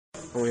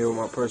I'm here with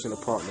my personal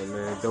partner,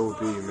 man,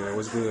 Doe-B, man.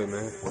 What's good,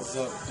 man? What's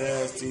up,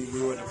 Dad's TV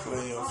with the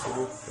player,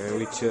 fool? Man,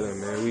 we chillin',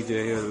 man. We just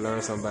here to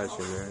learn something about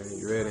you, man.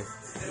 You ready?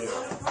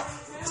 Yeah.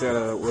 Tell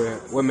her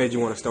what made you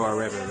want to start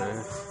rapping,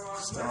 man.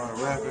 Start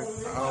rapping.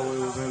 I always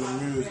was into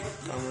music.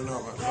 Coming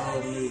up, I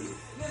love music.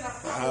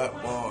 The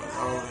hot ball,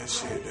 all that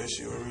shit. That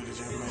shit really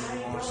just made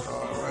me want to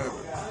start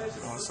rapping.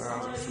 You know what I'm saying? I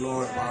was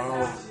influenced by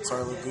all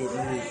type of good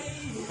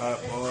music. Hot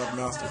ball,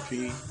 Master P.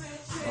 You know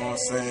what I'm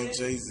saying?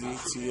 Jay-Z,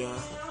 T.I.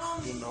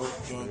 You know,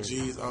 Young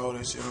G's, all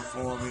that shit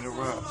informed me to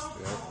rap.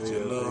 Yeah,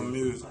 Just love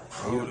music,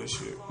 all that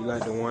shit. You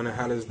like the one and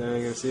hottest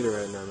thing in the city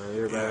right now, man.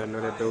 Everybody know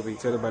that Doe-B.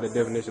 Tell about the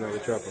definition of a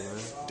trapper, man.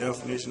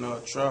 Definition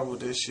of a trapper,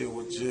 that shit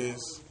was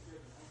just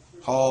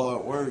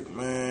hard work,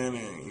 man,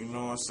 and you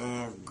know what I'm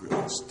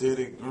saying,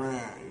 steady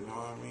grind, you know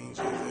what I mean,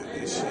 just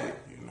that shit,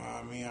 you know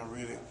what I mean, I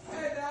really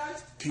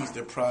pieced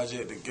the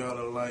project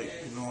together like,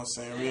 you know what I'm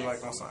saying, really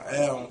like on some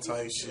album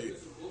type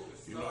shit.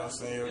 You know what I'm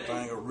saying?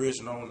 Everything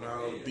original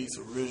now, the beats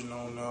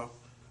original now.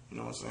 You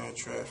know what I'm saying?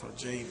 Tracks from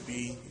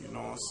J.B., you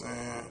know what I'm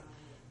saying?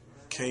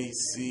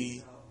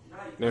 KC.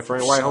 Then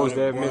Frank White hosts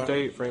that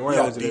mixtape. Frank White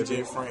hosted that.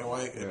 DJ Frank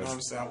White, you know what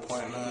I'm saying?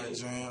 .9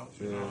 Jam,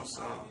 you know what I'm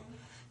saying?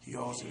 He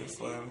hosted it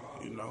for me,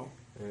 you know.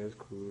 Yeah, it's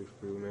cool,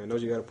 man. Know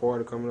you got a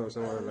party coming up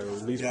somewhere, like a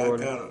release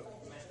party? Yeah,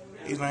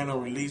 it ain't no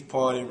release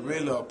party,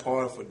 really a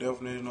party for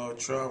Definition of a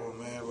Trapper,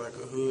 man, like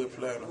a hood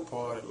platinum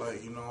party,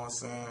 like, you know what I'm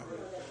saying?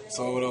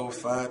 Sold over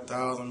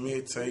 5,000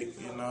 mixtape,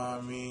 you know what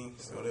I mean?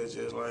 So that's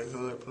just like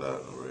hood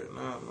platinum right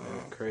now,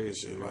 man.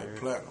 Crazy, shit man. like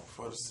platinum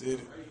for the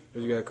city.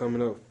 What you got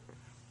coming up?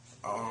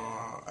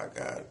 I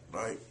got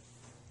like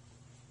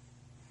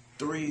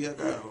I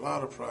got a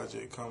lot of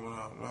projects coming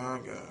out, man. I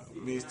got a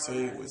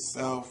mixtape with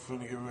South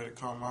finna get ready to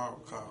come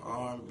out called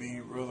R&B,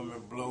 Rhythm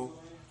and Blow.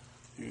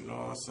 You know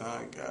what I'm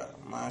saying? I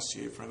got my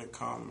shit finna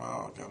come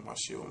out. I got my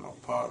shit with my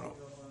partner,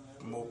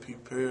 Mo P.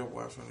 Perry,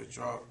 boy, finna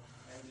drop.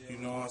 You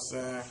know what I'm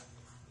saying?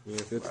 Yeah,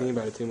 15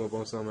 about to team up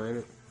on something, ain't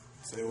it?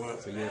 Say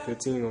what? So yeah,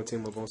 15 gonna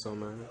team up on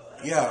something, ain't it?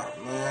 Yeah,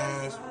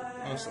 man.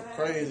 That's some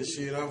crazy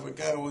shit. I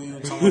forgot what you were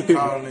talking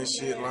about calling that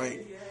shit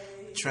like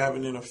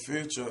trapping in the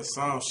future or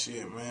some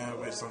shit, man.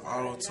 With some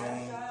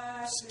auto-tune,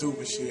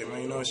 stupid shit,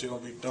 man. You know shit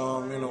gonna be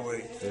dumb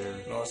anyway. Yeah.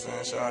 You know what I'm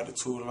saying? Shout out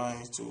to 2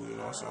 Lanes too, you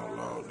know what I'm saying?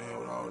 Logged in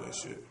with all that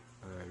shit.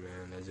 Alright,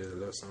 man. That's just a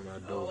little something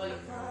about Doe-B,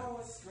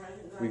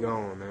 man. We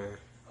gone, man.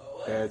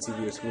 Bad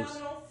TV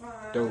exclusive.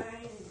 Dope.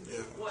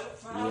 Yeah.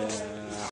 Yeah.